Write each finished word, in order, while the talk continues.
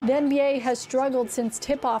The NBA has struggled since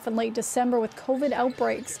tip-off in late December with COVID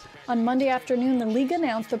outbreaks. On Monday afternoon, the league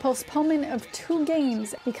announced the postponement of 2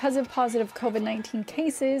 games because of positive COVID-19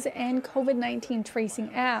 cases and COVID-19 tracing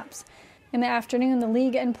apps. In the afternoon, the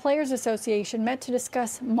League and Players Association met to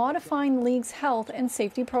discuss modifying the league's health and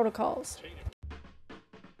safety protocols.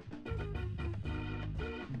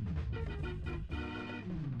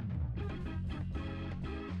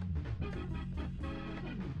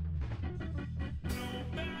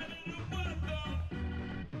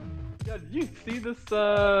 Yeah, did you see this?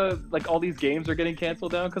 Like all these games are getting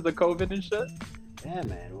canceled down because of COVID and shit. Yeah,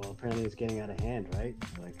 man. Well, apparently it's getting out of hand, right?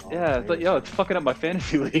 Like Yeah, it's like, yo, it's fucking up my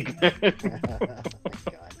fantasy league, man. Oh my God.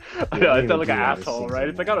 I know, I sound like an asshole, right?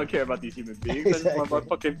 It's like, I don't care about these human beings. I just want my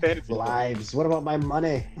fucking fantasy lives. What about my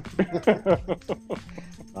money?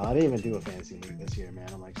 I didn't even do a fantasy league this year, man.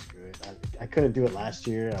 I'm like, screw it. I couldn't do it last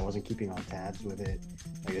year. I wasn't keeping on tabs with it.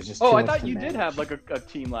 Like, it was just oh, too I much thought to you manage. did have like a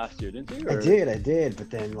team last year, didn't you? Or... I did.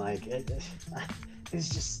 But then like, it's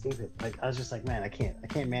just stupid. Like, I was just like, man, I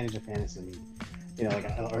can't manage a fantasy league. You know,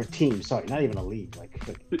 like, or a team. Sorry, not even a league. Like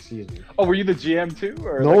excuse me. Oh, were you the GM too,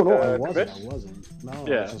 or no, like, no, I wasn't. coach? I wasn't. No,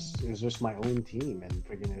 Yeah. it was just my own team, and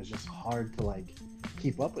freaking, it was just hard to like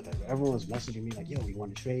keep up with it. Everyone was messaging me like, "Yo, you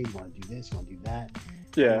want to trade? You want to do this? You want to do that?"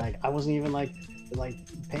 Yeah. And, like, I wasn't even like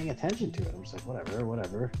paying attention to it. I'm just like,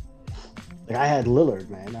 whatever. Like, I had Lillard,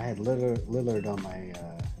 man. I had Lillard on my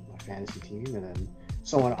my fantasy team, and then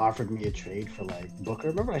someone offered me a trade for like Booker.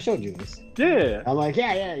 Remember I showed you this? Yeah. I'm like,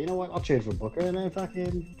 yeah, you know what? I'll trade for Booker, and then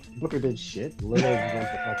fucking Booker did shit. Lillard went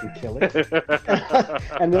to fucking kill it.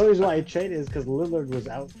 And the only reason why I traded is because Lillard was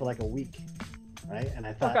out for like a week, right? And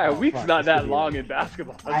I thought, Okay, a week's not that long in in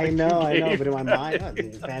basketball. I Like, know, games. but in my mind,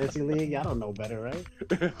 in fantasy league, I don't know better, right?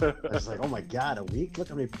 I was like, oh my God, a week? Look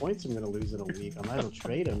how many points I'm going to lose in a week. I might as well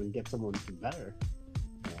trade him and get someone better.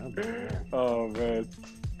 Yeah. Oh man.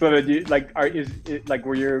 So did you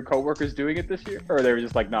were your coworkers doing it this year, or they were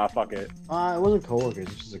just like, nah, fuck it? It wasn't coworkers. It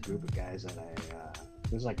was just a group of guys that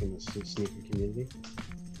it was like in the sneaker community.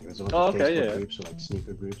 There was a bunch of Facebook groups, or like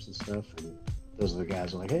sneaker groups and stuff. And those are the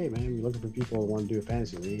guys who are like, hey man, we're looking for people who want to do a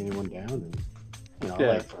fantasy league. Anyone down? And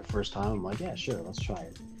like for the first time, I'm like, yeah, sure, let's try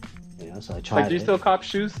it. So I tried. Like, do you still cop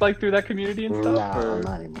shoes like through that community and stuff? No, or...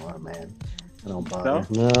 not anymore, man. I don't bother.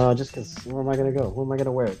 No, just because where am I gonna go? Where am I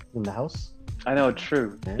gonna wear it? In the house? I know,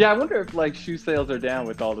 true. Yeah, I wonder if like shoe sales are down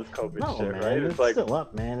with all this COVID shit, man, right? It's like still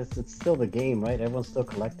up, man. It's still the game, right? Everyone's still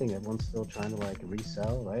collecting. Everyone's still trying to like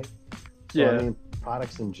resell, right? So, yeah. I mean,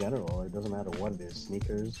 products in general. It doesn't matter what it is.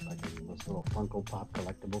 Sneakers, like those little Funko Pop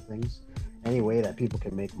collectible things. Any way that people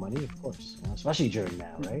can make money, of course. Especially during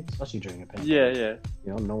now, right? Especially during a pandemic.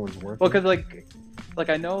 Yeah. No one's working. Well, because like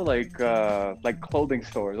I know like clothing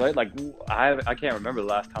stores, right? Like I can't remember the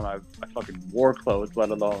last time I fucking wore clothes, let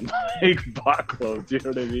alone like bought clothes. You know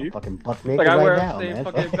what I mean? Fucking buck naked like I wear right now, the same man.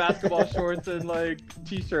 fucking basketball shorts and like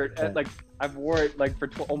t-shirt, and like I've wore it like for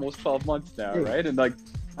almost 12 months now, right? And like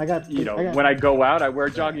when I go out, I wear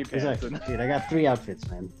jogging pants. Exactly. Dude, I got 3 outfits,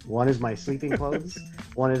 man. One is my sleeping clothes.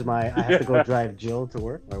 One is I have to go drive Jill to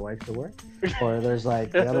work, my wife to work. Or there's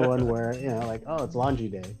like the other one where, like, oh, it's laundry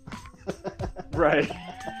day. Right.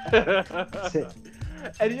 That's it.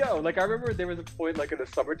 And like I remember there was a point like in the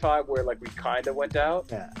summertime where like we kind of went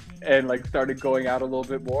out and like started going out a little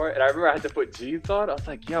bit more, and I remember I had to put jeans on. I was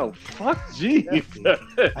like, yo, fuck jeans.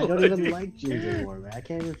 I don't even like jeans anymore, man. I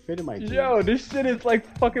can't even fit in my jeans. Yo, this shit is like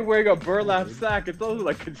fucking wearing a burlap sack. It's also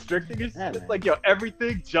like constricting and shit. It's like, yo,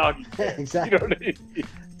 everything jogging pants. Exactly. You know what I mean?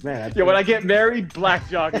 Man, when I get married, black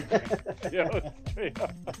jogging pants. Yo, straight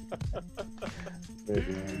up.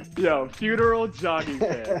 Yo, funeral jogging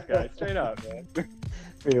pants, guys. Straight up, man.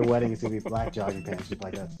 For your wedding, it's gonna be black jogging pants with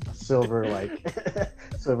like a silver bejeweled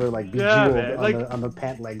on the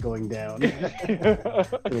pant leg going down.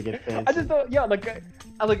 Gonna get fancy. I just thought,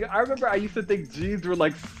 I remember I used to think jeans were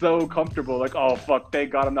like so comfortable. Like, oh fuck,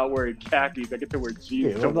 thank God I'm not wearing khakis. I get to wear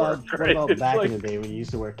jeans to work. What about back in the day when you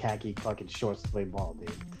used to wear khaki fucking shorts to play ball,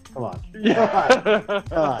 dude? Come on.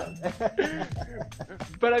 Come on.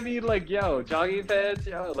 But I mean, like, yo, jogging pants,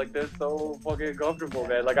 like they're so fucking comfortable,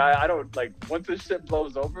 man. Like, I don't like once this shit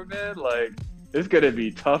blows over, man. Like, it's gonna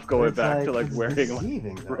be tough going back to like wearing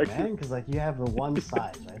deceiving, like, though, man, because like you have the one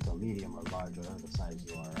size, right? So medium or large, whatever the size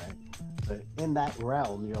you are, right? But in that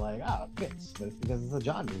realm, you're like, oh, it fits, but it's because it's a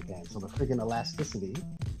jogging pants, so the freaking elasticity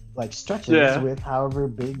like stretches with however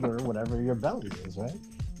big or whatever your belly is, right?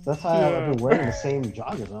 So that's why I've been wearing the same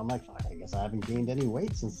joggers, and I'm like, fuck, I guess I haven't gained any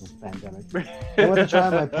weight since this pandemic. I went to try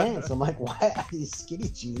on my pants. I'm like, why are these skinny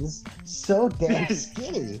jeans so damn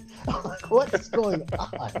skinny? I'm like, what is going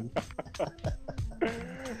on?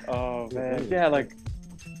 Oh man, yeah, like,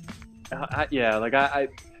 I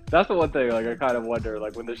That's the one thing, like, I kind of wonder,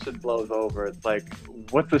 like, when this shit blows over, it's like,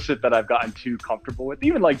 what's the shit that I've gotten too comfortable with?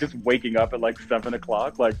 Even, like, just waking up at, like, 7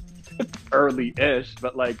 o'clock, like, it's early-ish,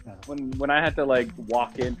 but, like, when I had to, like,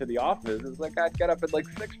 walk into the office, it's like I'd get up at, like,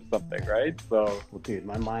 6 or something, right? So, well, dude,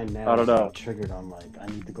 my mind now I don't is know. triggered on, like, I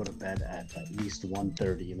need to go to bed at least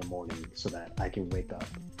 1:30 in the morning so that I can wake up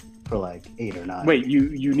for, like, 8 or 9. Wait,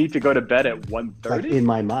 you need to go to bed at 1:30? Like, in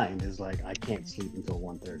my mind is, like, I can't sleep until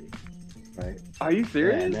 1:30. Right? Are you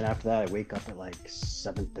serious? Yeah, and then after that, I wake up at like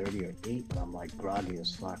 7:30 or 8, but I'm like groggy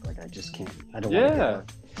as fuck. Like I just can't. I don't want to get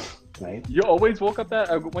up. Right? You always went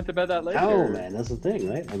to bed that late? Oh man, that's the thing,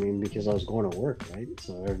 right? I mean, because I was going to work, right?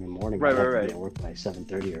 So every morning I had to be at work by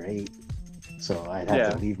 7:30 or 8. So I'd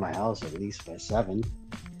have to leave my house at least by 7.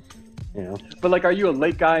 You know. But like, are you a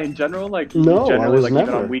late guy in general? Like, no, generally, I was like,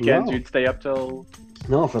 never. Even on weekends, no. You'd stay up till.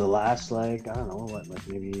 No, for the last like I don't know what, like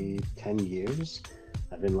maybe 10 years.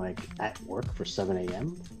 I've been like at work for 7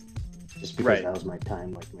 a.m. just because that was my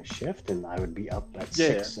time, like my shift, and I would be up at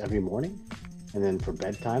 6 every morning. And then for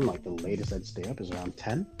bedtime, like the latest I'd stay up is around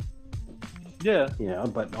 10. Yeah. You know,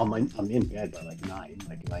 but I'm in bed by like 9,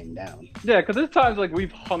 like lying down. Yeah, because there's times like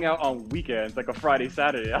we've hung out on weekends, like a Friday,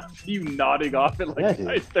 Saturday. I see you nodding off at like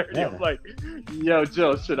 9:30. I'm like, yo,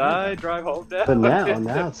 Joe, should I drive home now? But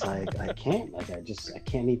now it's like I can't. Like I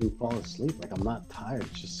can't even fall asleep. Like I'm not tired.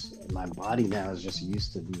 It's just my body now is just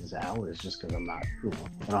used to these hours, just because I'm not,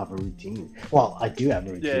 I don't have a routine. Well, I do have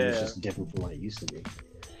a routine. It's just different from what it used to be.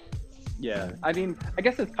 Yeah, I mean, I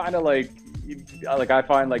guess it's kind of like I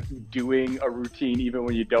find like doing a routine even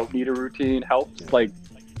when you don't need a routine helps. Yeah.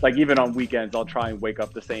 Like even on weekends, I'll try and wake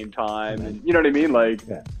up the same time, and you know what I mean. Like,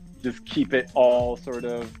 just keep it all sort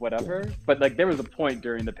of whatever. Yeah. But like, there was a point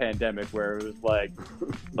during the pandemic where it was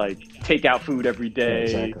like take out food every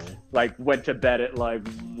day. Yeah, exactly. Like went to bed at like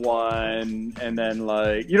 1, and then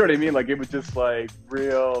like, you know what I mean. Like it was just like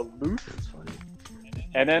real loose.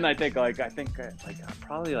 And then I think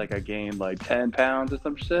probably like I gained like 10 pounds or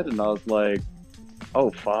some shit, and I was like,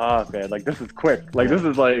 oh fuck, man, like this is quick, like this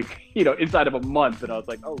is like, inside of a month, and I was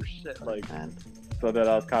like, oh shit, like, so then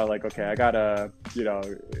I was kind of like, okay, I gotta,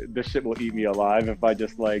 this shit will eat me alive if I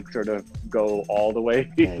just like sort of go all the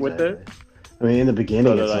way with it. I mean, in the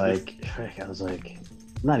beginning, it's like, I was like,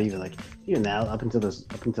 not even like, even now, up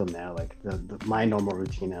until now, like my normal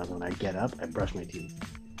routine now is when I get up, I brush my teeth,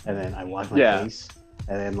 and then I wash my face.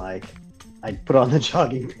 And then, like, I put on the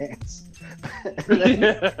jogging pants, and then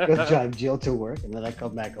go drive Jill to work, and then I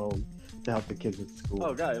come back home to help the kids with school.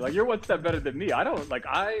 Oh, God, like, you're one step better than me. I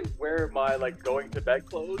wear my, like, going to bed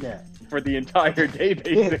clothes for the entire day,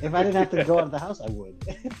 basically. If I didn't have to go out of the house, I would.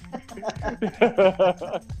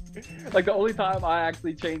 Like, the only time I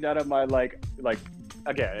actually change out of my, like,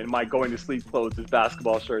 again, in my going to sleep clothes is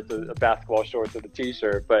basketball shorts and a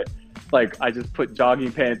t-shirt, but like I just put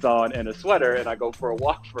jogging pants on and a sweater and I go for a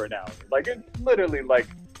walk for an hour. Like it's literally like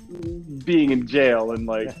being in jail, and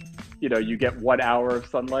like you get 1 hour of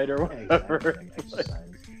sunlight or whatever.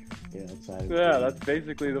 Exactly. That's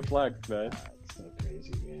basically the flex, man. It's so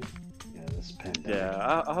crazy, man. Yeah, this pandemic.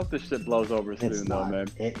 Yeah, I hope this shit blows over soon, though, man.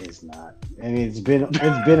 It is not. I mean, it's been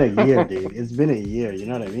a year, dude. It's been a year. You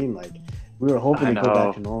know what I mean? Like. We were hoping to go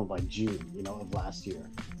back to normal by June, of last year.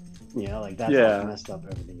 Like that's how messed up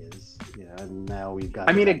everything is. And now we've got.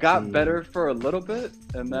 I mean, it got better for a little bit,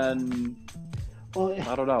 and then. Well,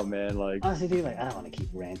 I don't know, man. Like honestly, dude, like I don't want to keep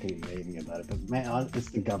ranting and raving about it, but man, it's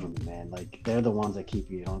the government, man. Like they're the ones that keep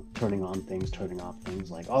turning on things, turning off things.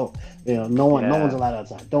 Like no one's allowed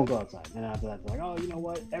outside. Don't go outside. And after that, they're like, oh, you know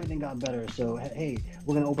what? Everything got better. So hey,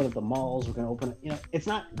 we're gonna open up the malls. We're gonna open it. It's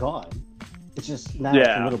not gone. It's just now it's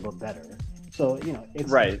a little bit better. So,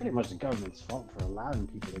 it's pretty much the government's fault for allowing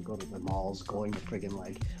people to go to the malls, going to friggin'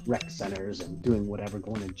 like rec centers and doing whatever,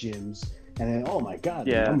 going to gyms. And then, oh my God,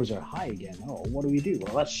 the numbers are high again. Oh, what do we do?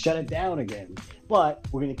 Well, let's shut it down again. But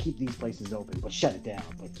we're going to keep these places open, but shut it down.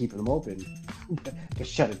 But keeping them open, but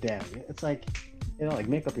shut it down. It's like, like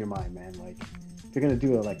make up your mind, man. Like if you're going to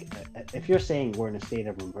do if you're saying we're in a state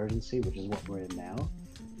of emergency, which is what we're in now,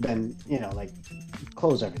 then, like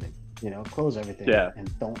close everything. Close everything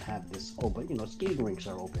and don't have this. Oh, but skating rinks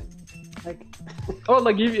are open. Like,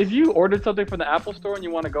 if you ordered something from the Apple Store and you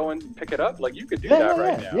want to go and pick it up, like you could do that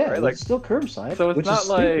right now, right? Like it's still curbside. So it's not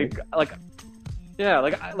like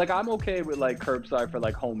I'm okay with like curbside for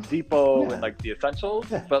like Home Depot and like the essentials,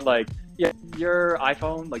 but like your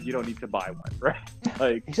iPhone, like you don't need to buy one, right?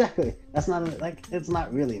 Like exactly. That's not it's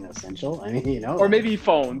not really an essential. I mean, or maybe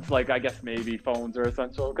phones. Like I guess maybe phones are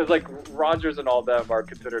essential because like Rogers and all them are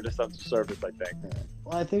considered essential service, I think. Yeah.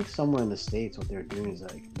 Well, I think somewhere in the States, what they're doing is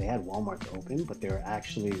like they had Walmart's open, but they were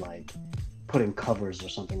actually like putting covers or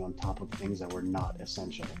something on top of things that were not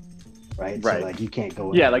essential. Right. Right. So like you can't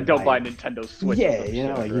go. Yeah, like don't buy a Nintendo Switch. Yeah, you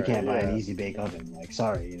know, like you can't buy an easy bake oven. Like,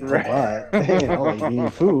 sorry, you know, but you know, like you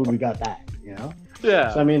need food, we got that. You know.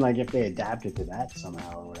 Yeah. So I mean, like if they adapted to that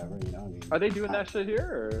somehow or whatever, you know, I mean. Are they doing that shit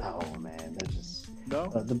here? Or? Oh man, they're just no.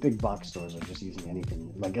 The big box stores are just using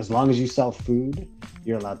anything. Like as long as you sell food,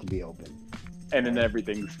 you're allowed to be open. And then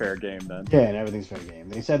everything's fair game then. Yeah, and everything's fair game.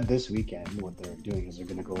 They said this weekend what they're doing is they're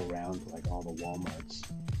going to go around to like all the Walmarts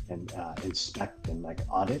and inspect and like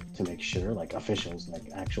audit to make sure, like officials, like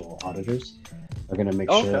actual auditors, are going to make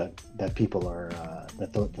sure that people are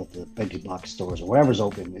that the big box stores or whatever's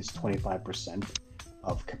open is 25%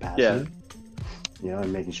 of capacity. Yeah. You know,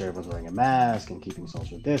 and making sure everyone's wearing a mask and keeping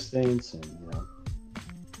social distance, and you know.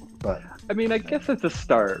 But I mean, I guess it's a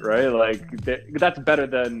start, right? Like that's better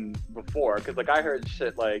than before, because like I heard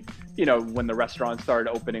shit like, you know, when the restaurants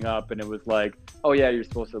started opening up and it was like, oh yeah, you're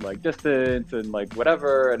supposed to like distance and like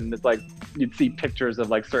whatever, and it's like you'd see pictures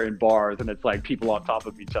of like certain bars and it's like people on top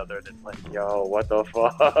of each other and it's like, yo, what the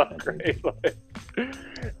fuck, right? Like,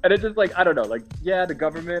 and it's just like, I don't know, like, yeah, the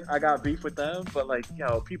government, I got beef with them, but like,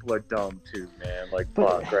 yo, people are dumb too, man. Like,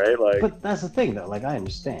 fuck, right? Like, but that's the thing though, like I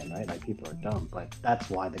understand, right? Like people are dumb, but that's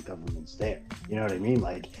why the government's there. You know what I mean?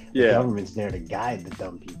 Like the government's there to guide the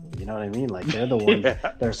dumb people. You know what I mean? Like they're the ones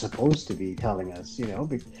that are supposed to be telling us, you know.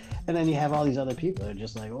 And then you have all these other people that are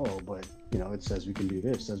just like, oh, but you know, it says we can do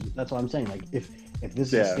this. That's what I'm saying. Like if this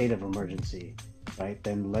is a state of emergency, right?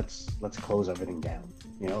 Then let's close everything down.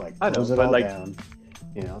 You know, like close it all down.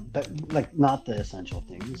 You know, that like not the essential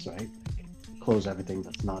things, right? Close everything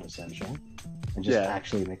that's not essential. And just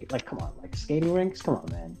actually make it like, come on, like skating rinks, come on,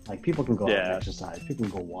 man. Like people can go out and exercise, people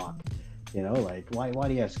can go walk. You know, like why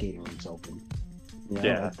do you have skating rinks open? You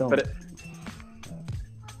know, like, but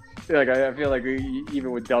like I feel like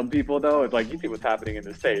even with dumb people though, it's like you see what's happening in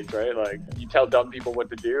the States, right? Like you tell dumb people what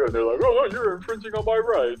to do, and they're like, "Oh, you're infringing on my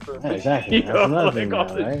rights." And, yeah, exactly. That's another thing, now,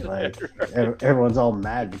 right? Like everyone's all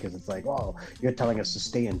mad because it's like, "Oh, you're telling us to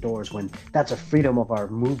stay indoors when that's a freedom of our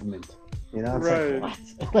movement." You know, it's like,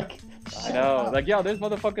 what? Like, I know. Like, yeah, there's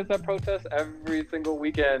motherfuckers that protest every single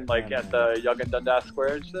weekend, like at the Young and Dundas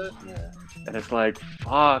Square and shit. Yeah. And it's like,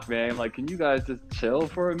 fuck, man. Like, can you guys just chill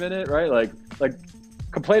for a minute, right? Like,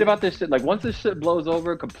 complain about this shit. Like, once this shit blows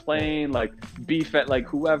over, complain, like, beef at, like,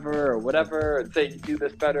 whoever or whatever, and say you do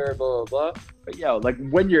this better, blah, blah, blah. But, yo, like,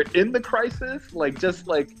 when you're in the crisis, like, just,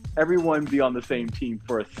 like, everyone be on the same team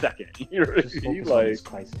for a second. You know what I mean? Like, this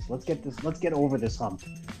crisis. Let's get over this hump.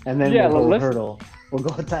 And then we'll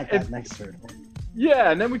go attack that next hurdle.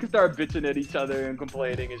 Yeah, and then we can start bitching at each other and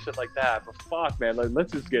complaining and shit like that. But fuck, man, like,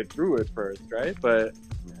 let's just get through it first, right? But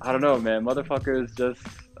I don't know, man. Motherfuckers just,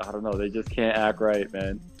 I don't know. They just can't act right,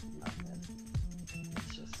 man. No, man.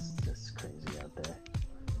 It's just crazy out there.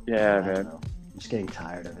 Yeah, man. I'm just getting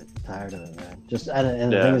tired of it. Man. Just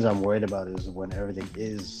and the thing is, I'm worried about is when everything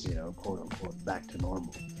is, you know, quote unquote, back to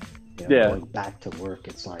normal. You know, going back to work,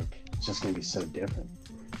 it's just gonna be so different.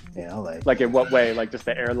 You know, like in what way? Like just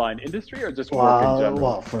the airline industry or just work in general?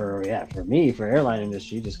 Well, for me, for airline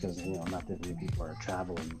industry, just because, you know, not that many people are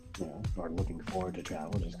traveling, you know, or looking forward to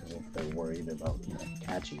travel just because they're worried about, you know,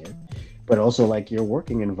 catching it. But also like your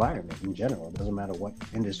working environment in general. It doesn't matter what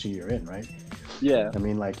industry you're in, right? Yeah. I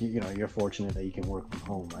mean, like, you know, you're fortunate that you can work from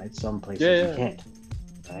home, right? Some places you can't.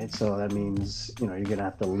 Right, so that means, you know, you're gonna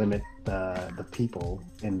have to limit the people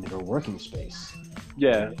in their working space.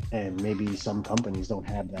 Yeah, right? And maybe some companies don't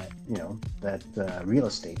have that, you know, that real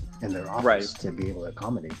estate in their office to be able to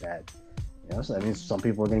accommodate that. You know, so that means some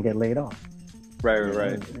people are gonna get laid off. Right.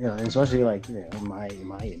 You know, and especially like, you know, my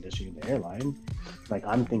industry in the airline, like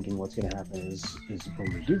I'm thinking what's gonna happen is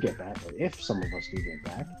when we do get back, or if some of us do get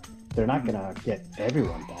back, they're not gonna get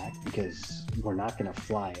everyone back because we're not gonna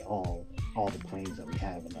fly all the planes that we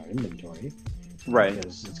have in our inventory, right?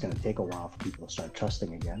 Because it's going to take a while for people to start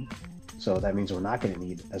trusting again. So that means we're not going to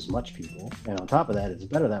need as much people. And on top of that, it's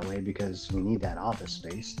better that way because we need that office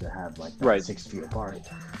space to have like 6 feet apart.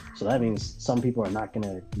 So that means some people are not going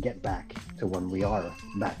to get back to when we are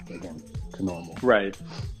back again to normal. Right.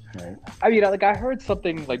 I mean, like I heard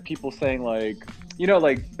something like people saying like, you know,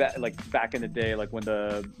 like back in the day, like when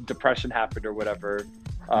the Depression happened or whatever.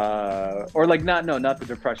 Or like not the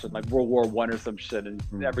Depression, like World War I or some shit, and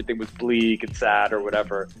everything was bleak and sad or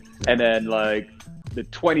whatever. And then like the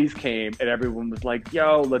 20s came and everyone was like,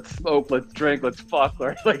 yo, let's smoke, let's drink, let's fuck,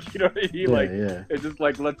 or like, you know what I mean? Like, it's just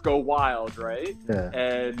like, let's go wild, right? Yeah.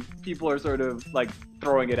 And people are sort of like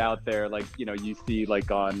throwing it out there, like, you know, you see like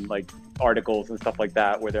on like articles and stuff like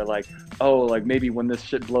that where they're like, oh, like maybe when this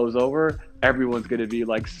shit blows over, everyone's gonna be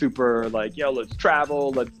like super like, yo, let's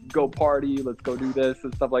travel, let's go party, let's go do this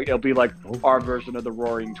and stuff. Like it'll be like our version of the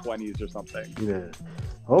Roaring 20s or something. Yeah,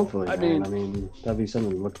 hopefully. I mean that'd be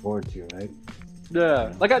something to look forward to, right?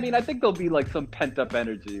 Yeah, like I mean, I think there'll be like some pent up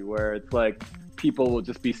energy where it's like people will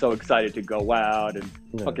just be so excited to go out and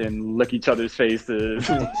fucking lick each other's faces,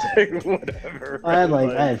 like, whatever. I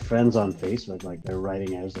had friends on Facebook, like they're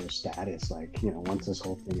writing as their status, like, you know, once this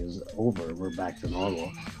whole thing is over, we're back to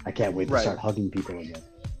normal. I can't wait to start hugging people again.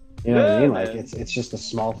 You know what I mean? Like it's just the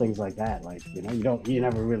small things like that. Like, you know, you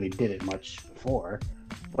never really did it much before,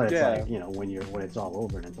 but it's like, you know, when it's all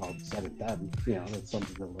over and it's all said and done, you know, it's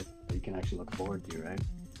something that you can actually look forward to, right?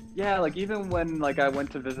 Yeah, like even when like I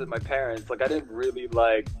went to visit my parents, like I didn't really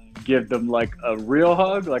like give them like a real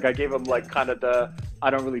hug. Like I gave them like kind of the I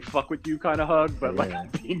don't really fuck with you kind of hug, but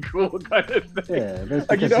like being cool kind of thing. Yeah,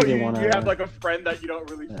 like you know, you have like a friend that you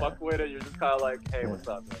don't really fuck with, and you're just kind of like, hey, what's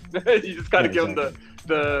up? You just kind of give them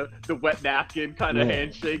the wet napkin kind of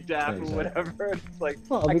handshake dap or whatever. And it's like,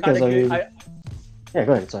 well, because yeah,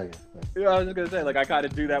 go ahead. Sorry. Yeah, I was just gonna say, like, I kind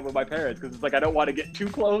of do that with my parents because it's like I don't want to get too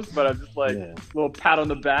close, but I'm just like a little pat on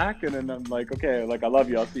the back, and then I'm like, okay, like I love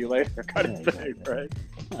you, I'll see you later, kind of thing, right?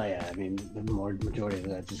 Oh yeah, I mean, the majority of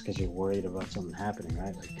that just because you're worried about something happening,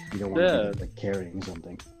 right? Like you don't want to be like carrying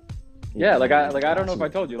something. Yeah, like I don't know if I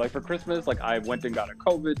told you, like for Christmas, like I went and got a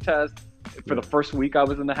COVID test. For the first week I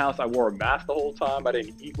was in the house, I wore a mask the whole time. I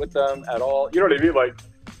didn't eat with them at all. You know what I mean? Like.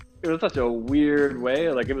 It was such a weird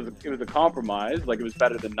way. Like it was a compromise. Like it was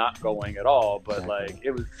better than not going at all. But like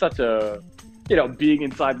it was such a, you know, being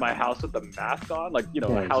inside my house with the mask on. Like, you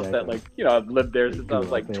know, a house that like, you know, I've lived there since I was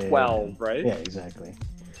like 12, right? Yeah, exactly.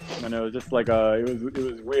 And it was just like it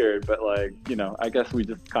was weird. But like, you know, I guess we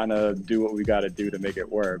just kind of do what we got to do to make it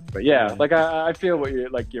work. But yeah, like I feel what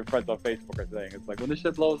your friends on Facebook are saying. It's like when this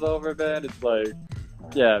shit blows over, man. It's like,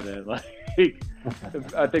 yeah, man. Like.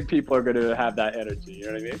 I think people are going to have that energy, you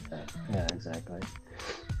know what I mean? Yeah, exactly.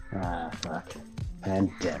 Fuck.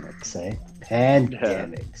 Pandemics, eh?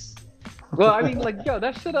 Pandemics. Well, I mean, like, yo,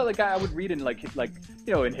 that shit, like, I would read in, like,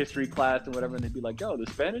 you know, in history class and whatever, and they'd be like, yo, the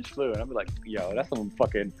Spanish flu. And I'd be like, yo, that's some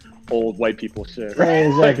fucking old white people shit. Right? Yeah,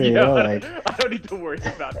 exactly. Like, yo, like, I don't need to worry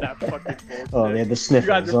about that fucking bullshit. Oh, yeah, the sniffles. You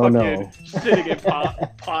guys are fucking shitting in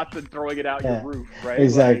pots and throwing it out your roof, right?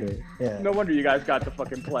 Exactly. Like, no wonder you guys got the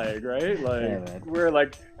fucking plague, right? Like, we're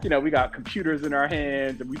like, you know, we got computers in our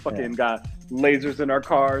hands and we fucking got lasers in our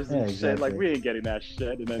cars and shit. Like, we ain't getting that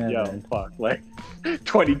shit. And then, fuck, like,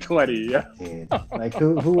 2020, Dude, like,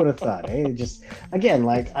 who would have thought, eh? Just, again,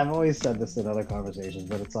 like, I've always said this in other conversations,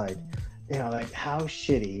 but it's like, you know, like, how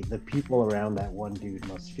shitty the people around that one dude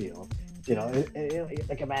must feel. You know,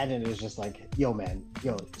 like, imagine it's just like, yo, man,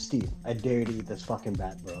 yo, Steve, I dare you to eat this fucking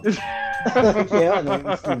bat, bro. Yeah, and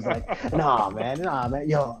then Steve's like, nah, man,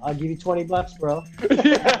 yo, I'll give you $20, bro.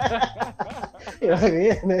 You know what I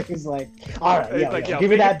mean? And then he's like, all right, yo,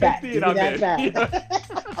 give me that bat. Give me that bat.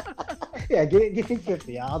 Yeah, give me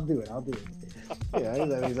 50. I'll do it.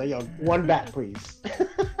 Yeah, he's like, yo, one bat, please.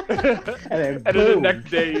 and then the next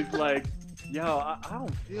day he's like, yo, I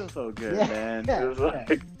don't feel so good, man. It was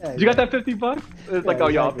like, you got that $50? It's like, oh,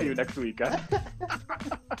 yo, I'll pay you next week. Huh?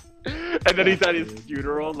 And then he's at his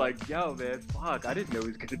funeral, like, yo, man, fuck, I didn't know he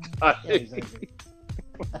was gonna die. Yeah, exactly.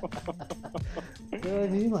 You know what I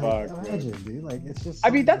mean? Like, imagine, dude. Like, it's just. I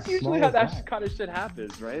mean, that's usually how that kind of shit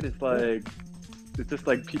happens, right? It's like, it's just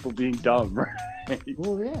like people being dumb, right?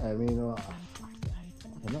 Well, yeah. I mean, I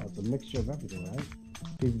don't know. It's a mixture of everything, right?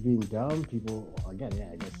 People being dumb, people, again,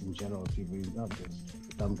 I guess in general, people being dumb. There's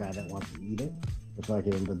the dumb guy that wants to eat it. It's like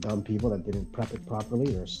the dumb people that didn't prep it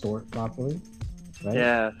properly or store it properly. Right?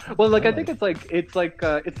 Yeah. Well, like, I think it's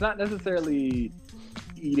it's not necessarily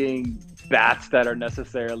eating bats that are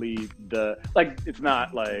necessarily it's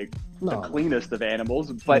not like the cleanest of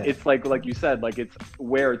animals, but it's like you said, like it's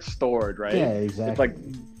where it's stored, right? Yeah, exactly. It's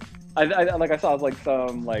like, I saw like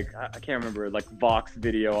some like I can't remember like Vox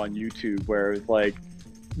video on YouTube where it's like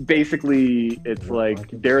basically it's like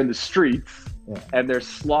they're in the streets and they're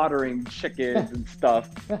slaughtering chickens and stuff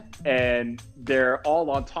and they're all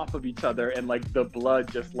on top of each other and like the blood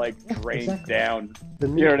just like drains down. You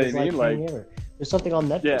know what I mean? Like there's something on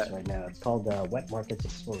Netflix right now. It's called Wet Markets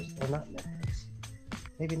Exposed. Or not Netflix.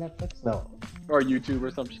 Maybe Netflix? No. Or YouTube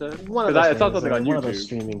or some shit. I saw something on YouTube. One of those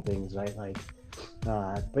streaming things, right? Like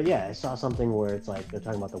But yeah, I saw something where it's like they're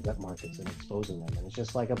talking about the wet markets and exposing them, and it's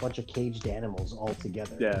just like a bunch of caged animals all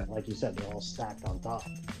together. Yeah. Like you said, they're all stacked on top,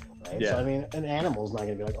 right? Yeah. So I mean, an animal's not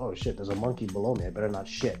gonna be like, oh shit, there's a monkey below me, I better not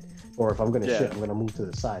shit. Or if I'm gonna shit, I'm gonna move to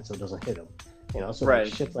the side so it doesn't hit him. You know, so right.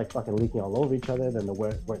 like, shit's like fucking leaking all over each other. Then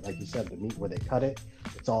where, like you said, the meat where they cut it,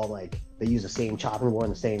 it's all like they use the same chopping board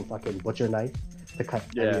and the same fucking butcher knife to cut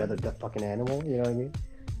every other fucking animal. You know what I mean?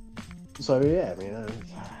 So yeah, I mean,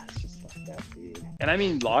 it's just like that, dude. And I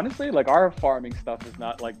mean, honestly, like our farming stuff is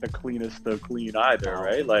not like the cleanest of clean either,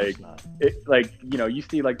 right? Like, like you know, you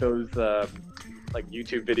see like those like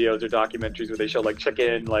YouTube videos or documentaries where they show like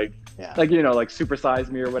chicken, like you know, like Super Size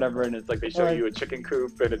Me or whatever, and it's like they show you a chicken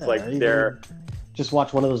coop, and it's like they're just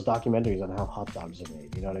watch one of those documentaries on how hot dogs are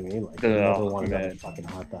made. You know what I mean? Like, you never want to get a fucking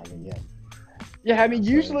hot dog again. Yeah, I mean,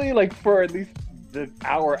 usually like for at least the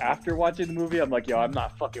hour after watching the movie, I'm like, yo, I'm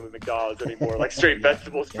not fucking with McDonald's anymore. Like straight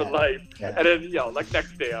vegetables for life. Yeah. And then, yo, like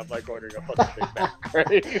next day, I'm like ordering a fucking Big Mac,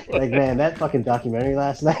 right? Like, man, that fucking documentary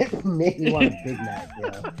last night made me want a Big Mac.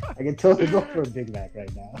 You know? I can totally go for a Big Mac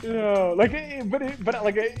right now. Yeah, like, but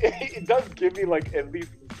like, it does give me like at least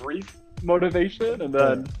brief motivation, and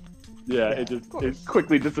then it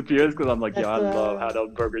quickly disappears because I'm like, yo, I love how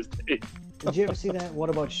those burgers taste. Did you ever see that? What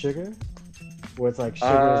About Sugar? Where it's like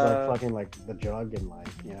sugar is like fucking like the drug and like,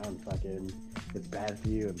 you know, and fucking it's bad for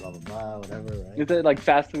you and blah blah blah, whatever, right? Is it like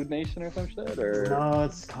Fast Food Nation or some shit? Or no,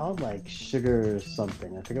 it's called like Sugar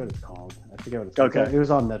something. I forget what it's called. Okay. It was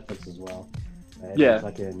on Netflix as well. Right? Yeah.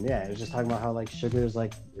 Fucking, it was just talking about how like sugar is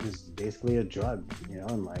like is basically a drug, you know,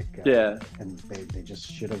 and like and they just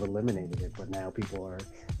should have eliminated it, but now people are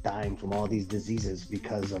dying from all these diseases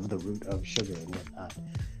because of the root of sugar and whatnot.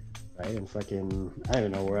 Right, and fucking, I don't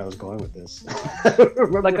even know where I was going with this. like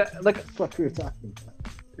what the fuck we were talking about.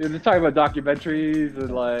 You're talking about documentaries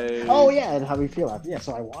and like. Oh yeah, and how we feel after. Yeah,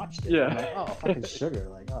 so I watched it. Yeah. I'm like, oh, fucking sugar,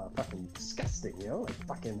 like, oh, fucking disgusting, you know, like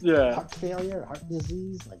fucking heart failure, heart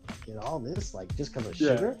disease, like fucking all this, like just because of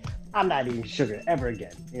sugar. I'm not eating sugar ever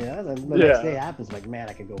again, you know. And the next day happens, like, man,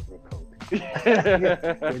 I could go for a Coke.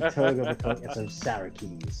 Totally go for Coke and some sour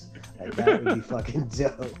keys. Like that would be fucking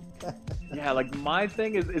dope. Yeah, like my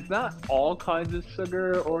thing is it's not all kinds of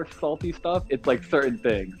sugar or salty stuff. It's like certain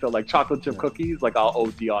things. So like chocolate chip cookies, like I'll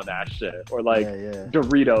OD on that shit. Or like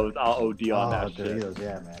Doritos, I'll OD on that shit. Doritos,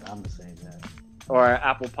 yeah, man, I'm the same, yeah. Or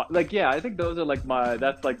apple pie. Like I think those are like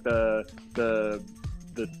that's like the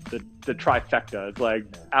trifecta. It's like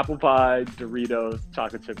apple pie, Doritos,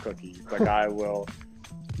 chocolate chip cookies. Like I will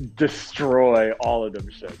destroy all of them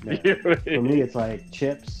shit. Yeah. For me, it's like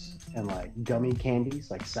chips and like gummy candies,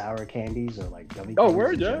 like sour candies or like gummy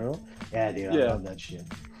candies in general. Yeah, dude, I love that shit.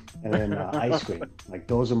 And then ice cream. Like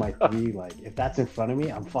those are my three. Like if that's in front of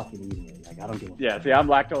me, I'm fucking eating it. Like I don't give a fuck. Yeah, see, I'm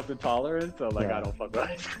lactose intolerant, so like I don't fuck with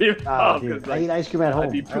ice cream. Dude, like, I eat ice cream at home.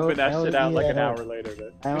 I'd be pooping that shit out like an hour later,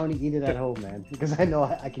 man. I only eat it at home, man, because I know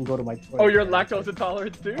I can go to my toilet. Oh, you're lactose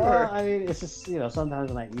intolerant too? I mean, it's just, you know,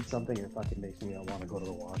 sometimes when I eat something, it fucking makes me want to go to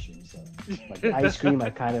the washroom. So like ice cream,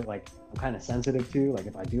 I'm kind of sensitive to. Like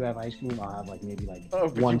if I do have ice cream, I'll have like maybe like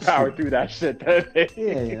one power scoop. through that shit then.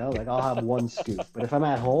 Yeah, you know, like I'll have one scoop. But if I'm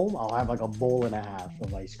at home, I'll have like a bowl and a half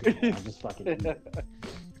of ice cream. I'll just fucking eat it.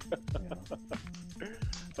 You know?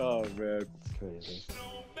 Oh man, it's crazy.